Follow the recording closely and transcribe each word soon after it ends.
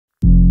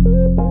Hey,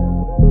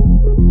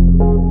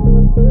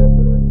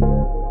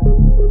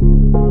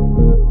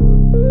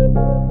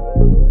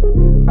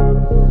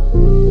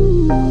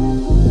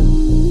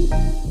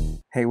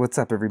 what's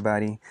up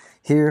everybody?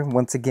 Here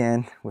once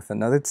again with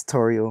another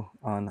tutorial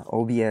on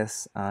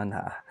OBS on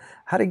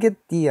how to get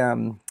the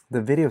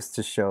videos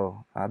to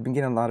show. I've been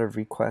getting a lot of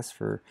requests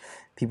for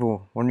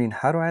people wondering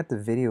how do I add the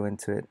video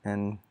into it,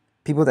 and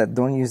people that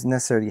don't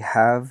necessarily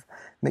have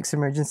Mix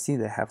Emergency,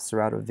 that have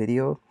Serato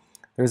video.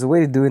 There's a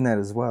way to doing that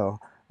as well.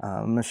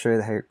 I'm going to show you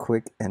that here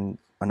quick, and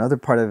another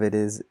part of it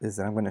is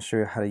that I'm going to show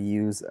you how to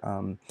use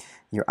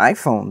your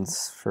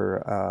iPhones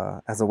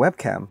for as a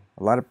webcam.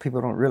 A lot of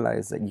people don't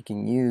realize that you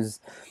can use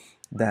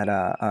that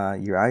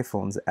your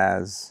iPhones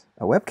as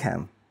a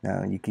webcam.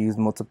 You can use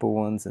multiple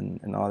ones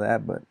and all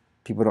that, but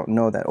people don't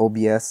know that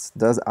OBS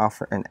does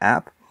offer an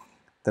app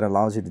that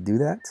allows you to do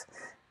that,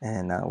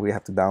 and we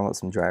have to download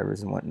some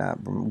drivers and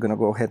whatnot. But I'm gonna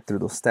go ahead through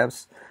those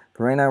steps,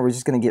 but right now we're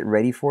just gonna get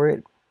ready for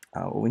it.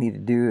 What we need to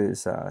do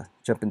is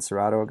jump in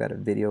Serato. I got a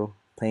video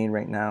playing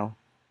right now.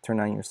 Turn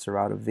on your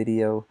Serato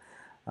video.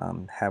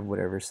 Have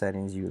whatever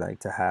settings you like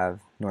to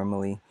have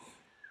normally.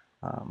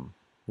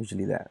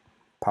 Usually that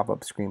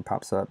pop-up screen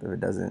pops up. If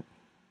it doesn't,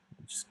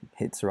 just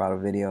hit Serato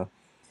video,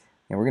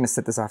 and we're gonna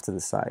set this off to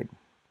the side.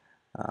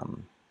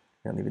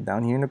 Gonna leave it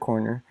down here in the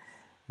corner,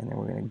 and then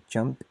we're gonna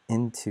jump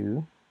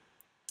into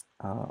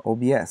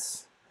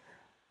OBS.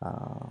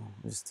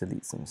 Just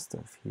delete some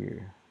stuff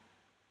here.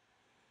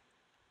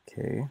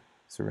 Okay,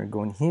 so we're gonna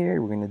go in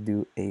here. We're gonna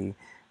do a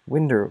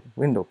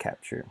window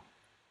capture.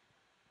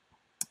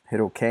 Hit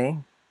OK.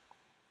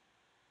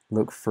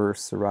 Look for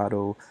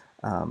Serato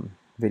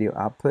video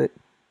output,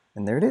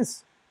 and there it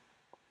is.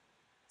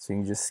 So you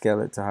can just scale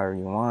it to however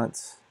you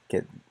want.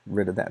 Get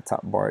rid of that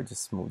top bar.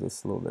 Just move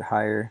this a little bit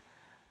higher,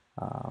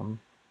 and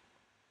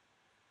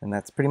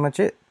that's pretty much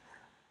it.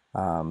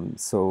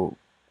 So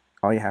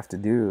all you have to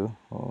do,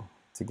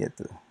 to get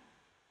the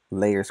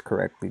layers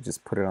correctly,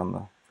 just put it on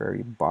the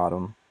very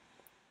bottom,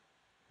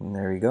 and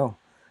there you go.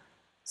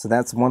 So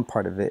that's one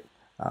part of it,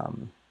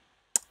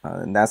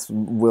 and that's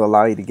will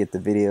allow you to get the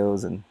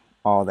videos and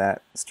all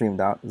that streamed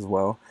out as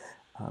well.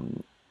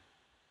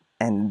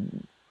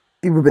 And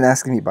people have been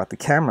asking me about the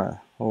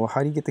camera. Well,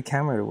 how do you get the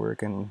camera to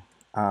work? And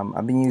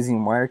I've been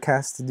using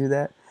Wirecast to do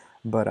that,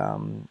 but I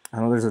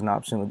know there's an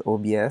option with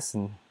OBS,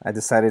 and I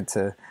decided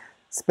to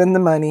spend the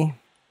money.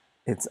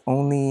 It's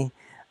only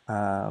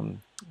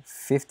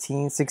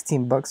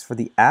 16 bucks for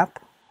the app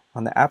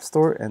on the App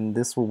Store, and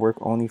this will work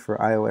only for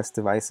iOS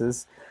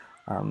devices.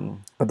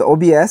 But the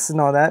OBS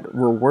and all that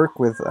will work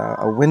with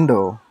a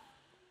Windows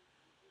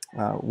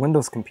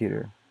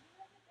computer.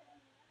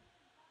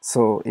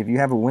 So if you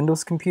have a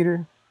Windows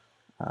computer,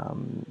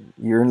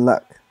 you're in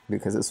luck,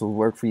 because this will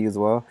work for you as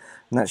well.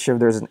 I'm not sure if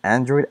there's an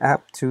Android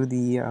app to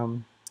the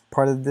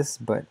part of this,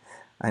 but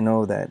I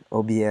know that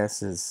OBS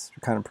has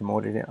kind of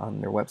promoted it on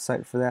their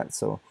website for that.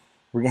 So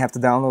we're gonna have to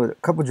download a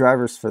couple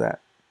drivers for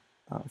that,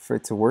 for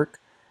it to work.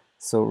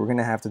 So we're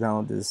gonna have to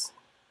download this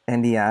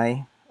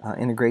NDI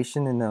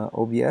integration in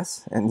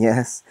OBS, and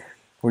yes,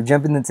 we're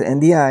jumping into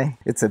NDI.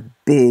 It's a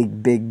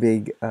big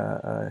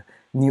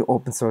new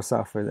open source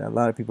software that a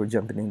lot of people are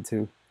jumping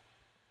into.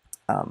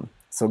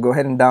 So go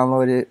ahead and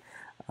download it,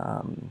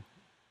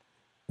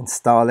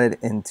 install it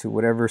into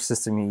whatever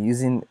system you're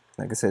using.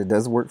 Like I said, it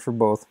does work for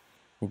both.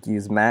 You can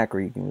use Mac or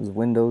you can use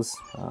Windows.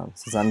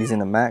 Since I'm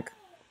using a Mac,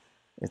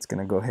 it's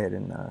gonna go ahead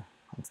and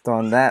install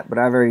on that, but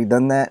I've already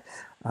done that.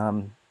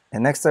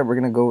 And next up, we're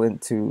gonna go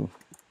into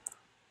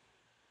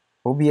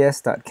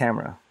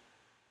obs.camera.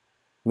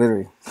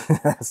 Literally,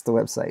 that's the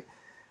website.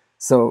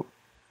 So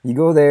you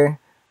go there,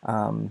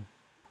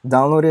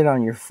 download it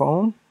on your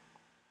phone,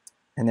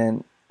 and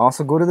then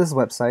also go to this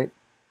website,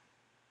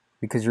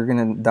 because you're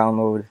gonna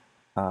download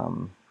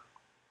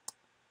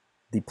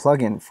the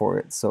plugin for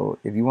it. So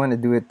if you want to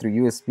do it through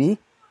USB,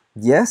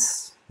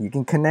 yes, you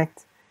can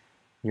connect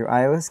your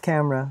iOS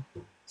camera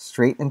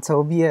straight into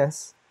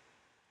OBS,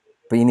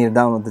 but you need to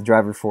download the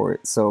driver for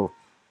it. So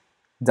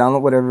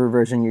download whatever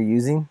version you're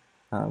using,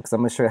 because I'm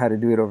going to show you how to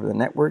do it over the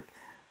network,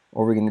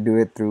 or we're going to do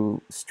it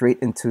through straight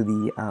into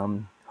the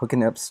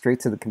hooking up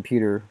straight to the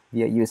computer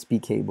via USB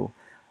cable.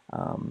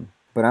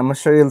 But I'm going to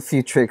show you a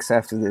few tricks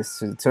after this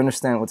to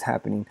understand what's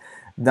happening.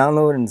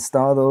 Download and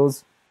install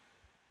those.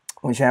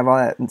 Once you have all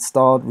that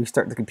installed,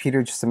 restart the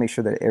computer just to make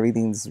sure that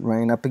everything's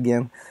running up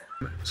again.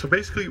 So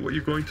basically what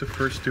you're going to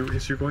first do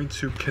is you're going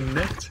to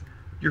connect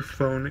your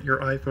phone, your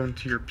iPhone,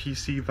 to your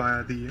PC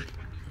via the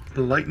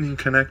Lightning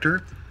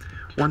connector.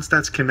 Once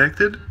that's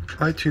connected,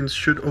 iTunes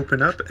should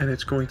open up and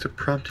it's going to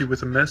prompt you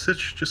with a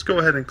message. Just go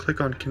ahead and click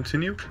on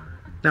continue.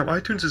 Now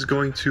iTunes is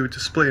going to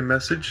display a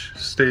message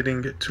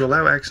stating, to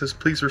allow access,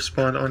 please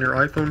respond on your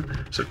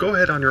iPhone. So go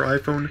ahead on your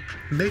iPhone,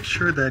 make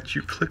sure that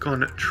you click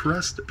on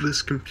trust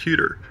this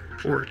computer,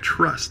 or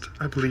trust,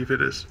 I believe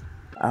it is.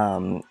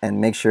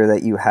 And make sure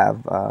that you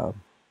have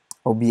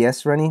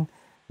OBS running.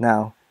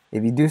 Now,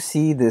 if you do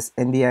see this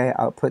NDI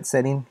output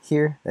setting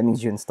here, that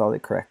means you installed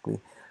it correctly.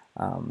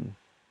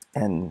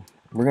 And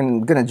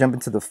we're gonna jump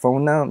into the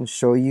phone now and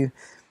show you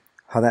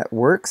how that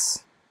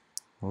works.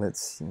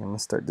 Let's see, I'm gonna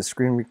start the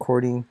screen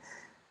recording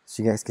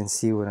so you guys can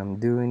see what I'm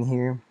doing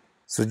here.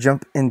 So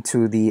jump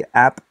into the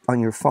app on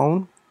your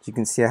phone. You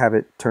can see I have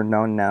it turned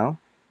on now.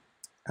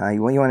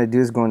 What you want to do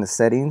is go into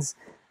settings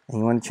and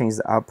you want to change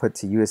the output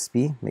to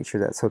USB. Make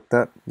sure that's hooked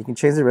up. You can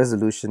change the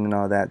resolution and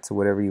all that to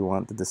whatever you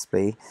want the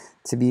display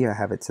to be. I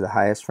have it to the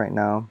highest right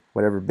now,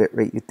 whatever bit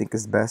rate you think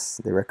is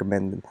best. They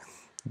recommend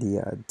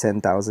the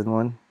 10,000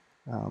 one.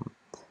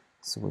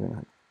 So we're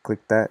going to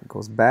click that, it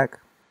goes back,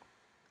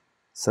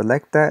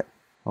 select that.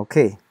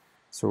 Okay,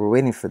 so we're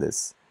waiting for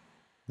this.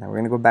 Now we're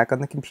going to go back on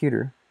the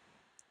computer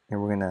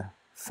and we're going to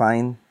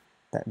find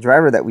that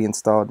driver that we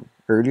installed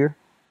earlier.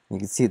 You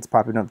can see it's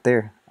popping up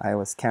there,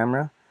 iOS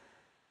camera.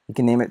 You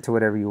can name it to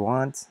whatever you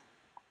want,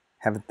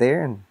 have it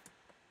there, and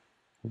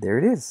there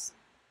it is.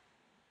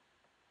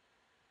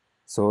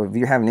 So if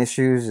you're having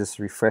issues, just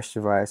refresh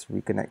device,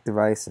 reconnect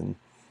device, and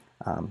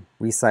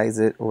resize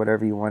it or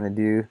whatever you want to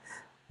do.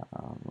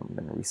 I'm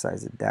going to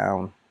resize it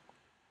down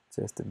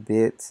just a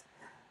bit.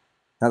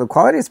 Now the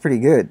quality is pretty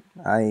good.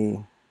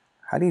 I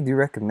highly do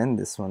recommend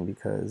this one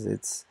because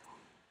it's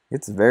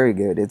very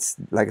good. It's,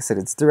 like I said,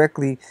 it's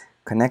directly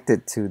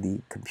connected to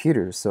the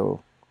computer,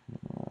 so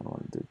I don't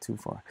want to do it too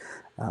far.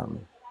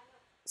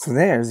 So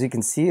there, as you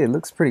can see, it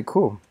looks pretty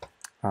cool.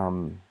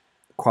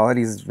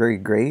 Quality is very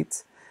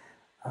great.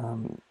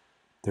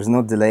 There's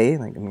no delay.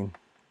 Like, I mean,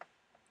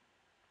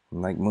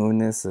 I'm like moving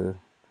this.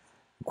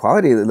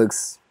 Quality, it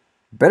looks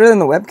better than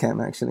the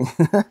webcam actually.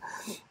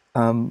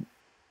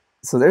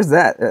 So there's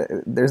that.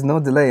 There's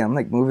no delay. I'm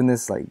like moving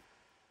this like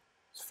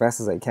as fast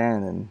as I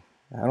can, and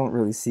I don't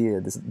really see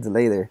this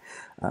delay there.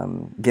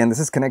 Again, this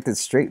is connected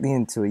straightly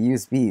into a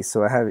USB,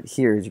 so I have it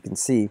here, as you can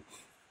see.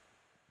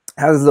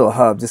 I have this little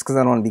hub just because I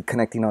don't want to be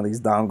connecting all these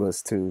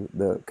dongles to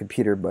the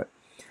computer, but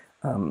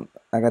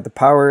I got the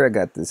power, I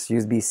got this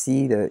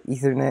USB-C, the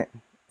Ethernet,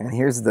 and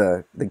here's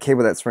the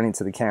cable that's running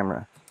to the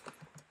camera.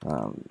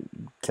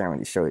 Can't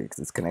really show you because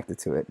it's connected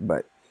to it,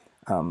 but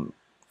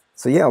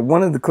so yeah,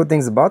 one of the cool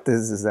things about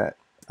this is that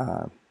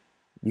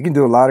you can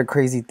do a lot of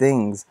crazy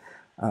things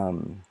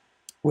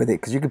with it,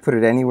 because you can put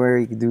it anywhere.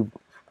 You can do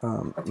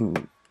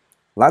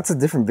lots of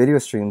different video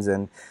streams,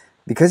 and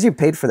because you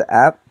paid for the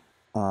app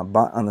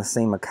bought on the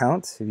same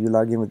account, if you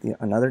log in with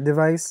another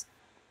device,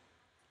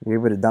 you're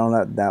able to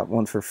download that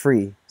one for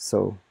free.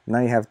 So now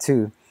you have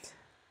two.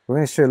 We're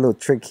going to show you a little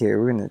trick here.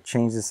 We're going to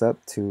change this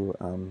up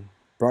to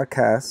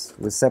broadcast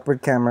with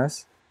separate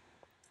cameras.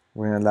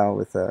 We're going to allow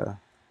with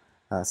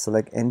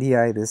select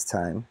NDI this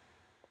time.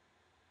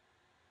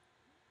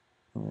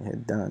 I'm going to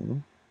hit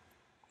done.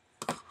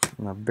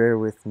 Now bear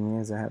with me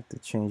as I have to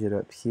change it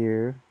up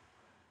here.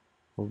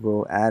 We'll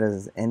go add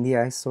as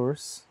NDI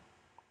source.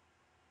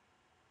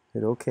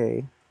 Hit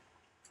OK.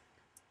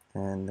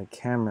 And the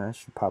camera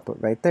should pop up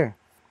right there.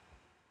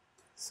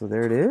 So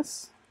there it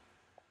is.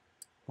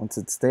 Once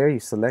it's there,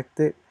 you select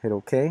it, hit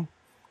OK,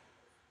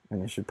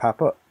 and it should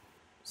pop up.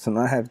 So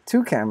now I have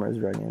two cameras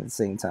running at the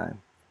same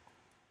time.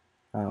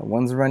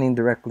 One's running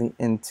directly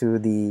into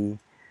the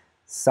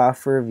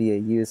software via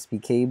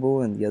USB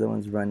cable, and the other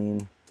one's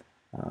running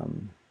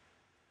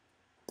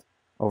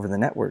over the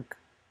network.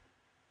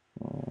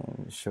 Let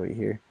me show you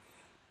here.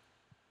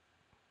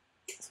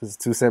 So it's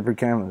two separate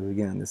cameras.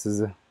 Again, this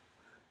is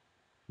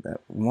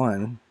that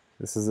one.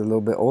 This is a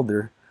little bit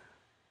older.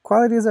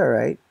 Quality is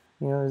alright.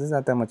 You know, there's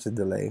not that much of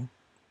delay.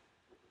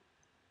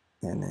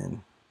 And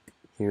then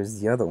here's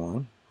the other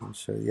one. I'll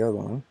show you the other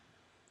one.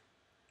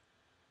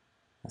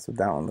 That's what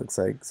that one looks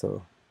like.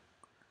 So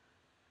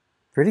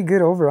pretty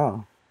good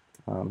overall.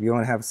 You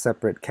want to have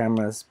separate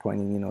cameras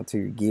pointing, you know, to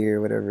your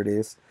gear, whatever it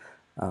is.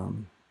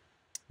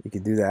 You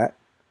could do that.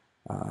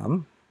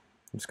 I'm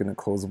just gonna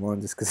close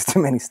one just because it's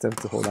too many stuff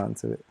to hold on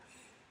to it.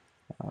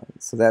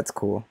 So that's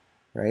cool,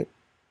 right?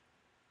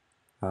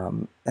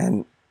 And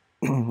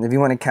if you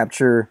want to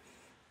capture,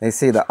 they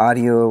say the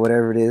audio or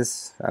whatever it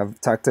is, I've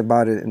talked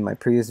about it in my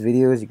previous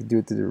videos. You can do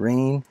it through the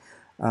rain,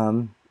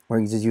 or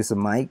you just use a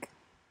mic,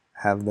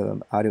 have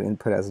the audio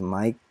input as a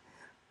mic.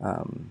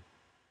 You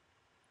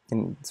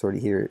can sort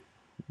of hear it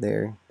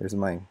there. There's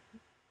my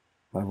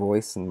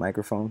voice and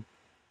microphone.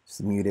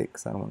 Just mute it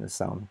because I don't want it to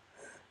sound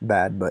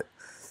bad, but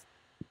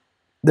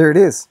there it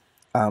is.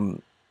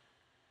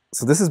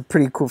 So this is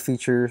pretty cool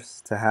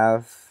features to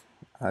have.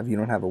 If you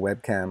don't have a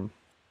webcam,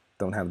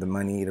 don't have the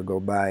money to go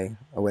buy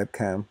a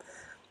webcam,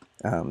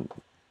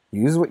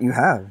 use what you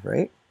have,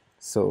 right?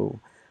 So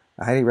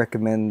I highly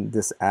recommend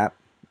this app,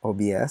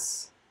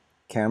 OBS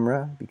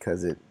camera,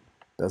 because it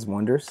does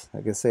wonders.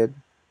 Like I said,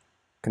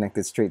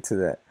 connected straight to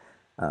that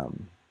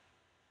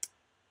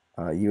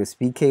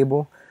USB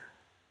cable.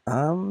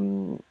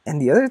 And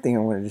the other thing I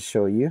wanted to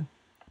show you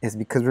is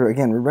because we're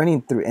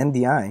running through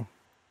NDI.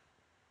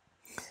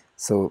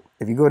 So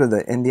if you go to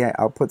the NDI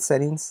output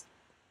settings,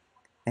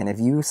 and if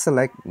you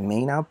select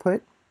main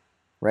output,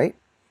 right?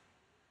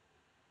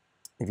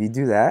 If you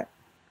do that,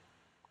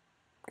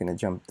 I'm gonna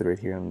jump through it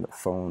here on the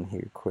phone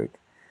here quick.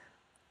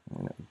 I'm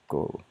gonna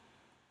go.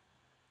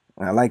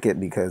 And I like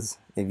it because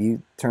if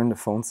you turn the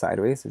phone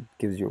sideways, it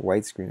gives you a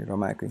white screen. It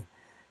automatically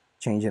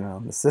changes it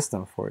on the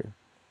system for you.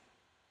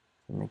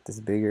 Make this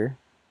bigger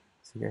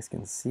so you guys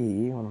can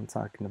see what I'm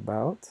talking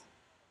about.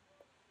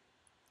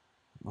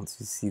 Once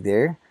you see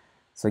there.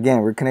 So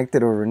again, we're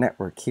connected over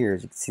network here.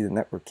 As you can see the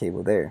network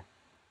cable there.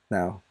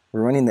 Now,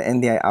 we're running the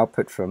NDI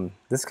output from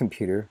this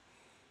computer.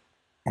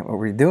 And what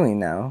we're doing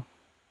now,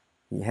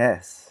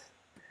 yes,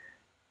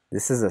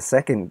 this is a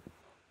second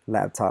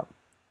laptop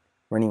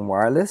running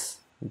wireless.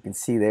 You can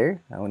see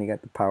there, I only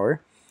got the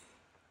power.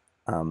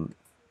 And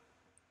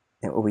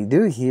what we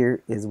do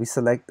here is we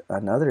select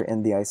another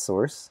NDI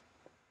source,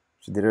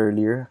 which we did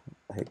earlier,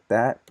 like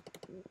that,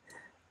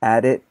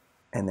 add it,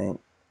 and then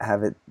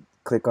have it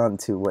click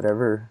onto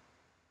whatever.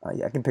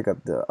 Yeah, I can pick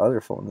up the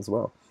other phone as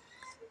well.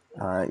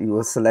 You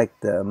will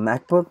select the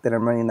MacBook that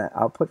I'm running that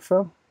output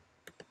from,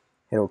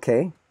 hit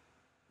OK,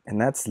 and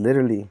that's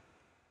literally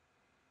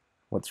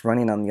what's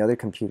running on the other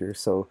computer.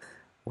 So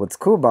what's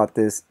cool about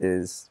this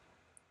is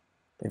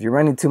if you're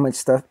running too much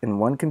stuff in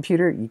one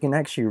computer, you can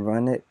actually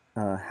run it,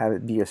 have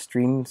it be a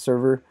stream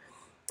server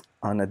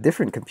on a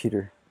different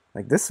computer,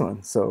 like this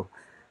one. So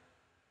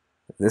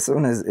this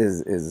one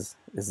is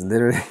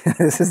literally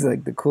this is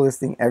like the coolest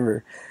thing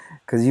ever,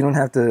 because you don't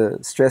have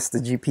to stress the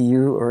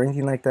GPU or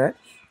anything like that.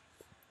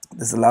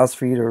 This allows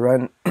for you to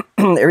run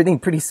everything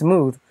pretty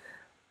smooth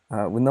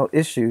with no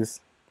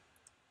issues.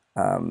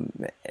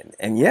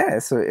 And yeah,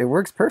 so it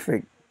works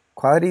perfect.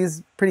 Quality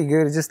is pretty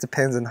good. It just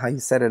depends on how you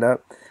set it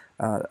up,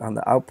 on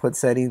the output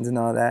settings and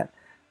all that.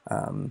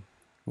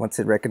 Once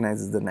it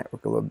recognizes the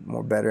network a little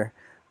more better,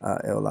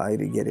 it'll allow you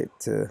to get it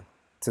to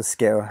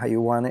scale how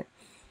you want it.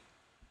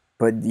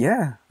 But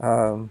yeah,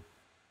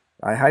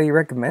 I highly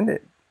recommend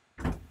it.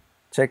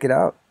 Check it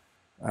out.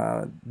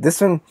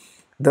 This one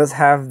does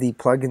have the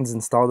plugins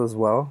installed as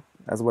well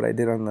as what I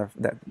did on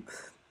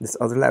this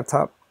other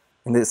laptop.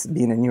 And this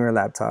being a newer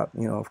laptop,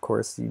 you know, of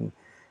course, you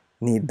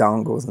need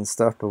dongles and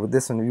stuff. But with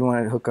this one, if you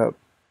wanted to hook up,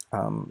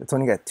 it's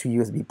only got 2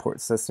 USB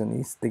ports. That's the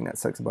only thing that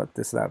sucks about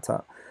this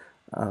laptop.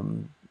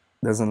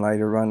 Doesn't allow you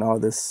to run all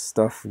this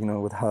stuff, you know,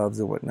 with hubs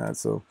and whatnot.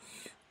 So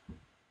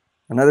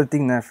another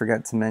thing that I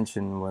forgot to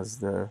mention was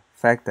the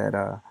fact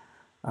that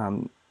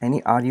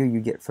any audio you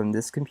get from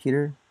this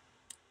computer,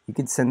 you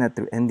can send that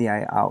through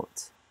NDI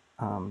out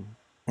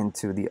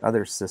into the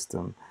other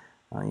system.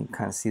 You can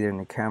kind of see there in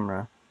the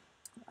camera.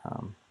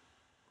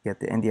 You get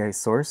the NDI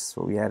source,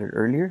 what we added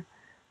earlier,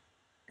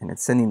 and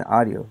it's sending the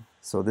audio.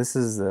 So this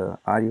is the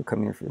audio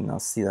coming from, and I'll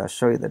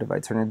show you that if I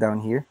turn it down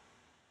here,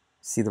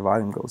 see the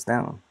volume goes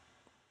down.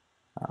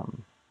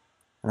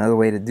 Another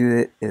way to do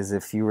it is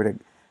if you were to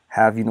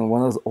have, you know,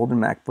 one of those older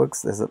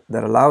MacBooks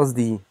that allows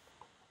the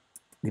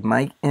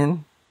mic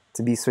in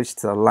to be switched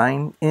to a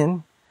line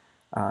in,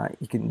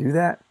 you can do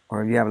that.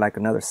 Or if you have like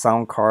another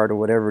sound card or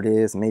whatever it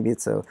is, maybe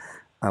it's a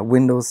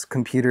Windows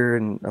computer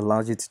and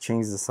allows you to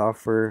change the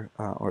software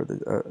or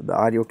the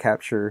audio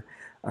capture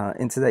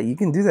into that, you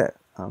can do that.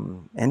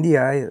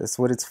 NDI is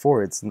what it's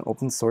for. It's an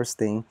open source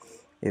thing.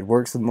 It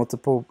works with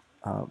multiple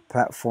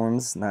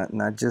platforms,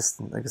 not just,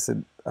 like I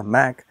said, a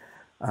Mac.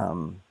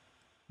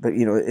 But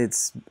you know,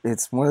 it's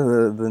one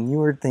of the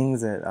newer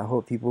things that I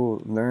hope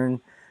people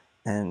learn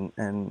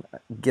and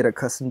get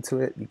accustomed to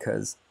it,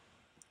 because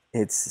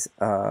it's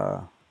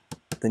the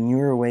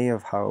newer way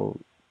of how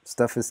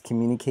stuff is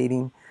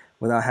communicating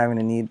without having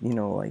to need, you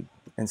know, like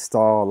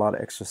install a lot of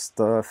extra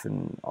stuff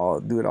and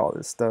do all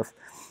this stuff.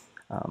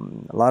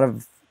 A lot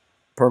of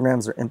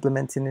programs are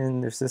implementing in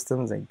their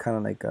systems, like kind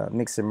of like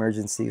Mixed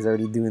Emergency is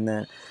already doing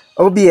that.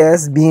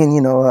 OBS being,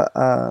 you know,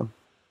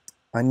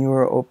 a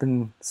newer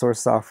open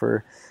source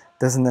software,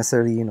 doesn't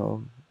necessarily, you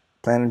know,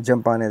 plan to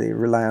jump on it. They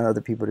rely on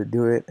other people to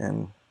do it,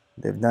 and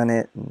they've done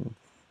it. And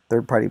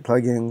third-party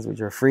plugins,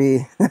 which are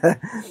free,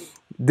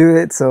 do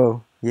it.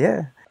 So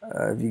yeah,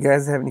 if you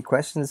guys have any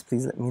questions,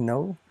 please let me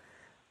know.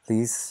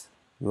 Please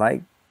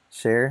like,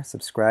 share,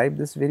 subscribe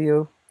this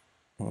video,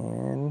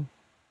 and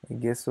I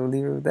guess we'll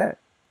leave it with that.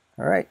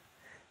 All right,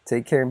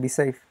 take care and be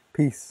safe.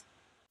 Peace.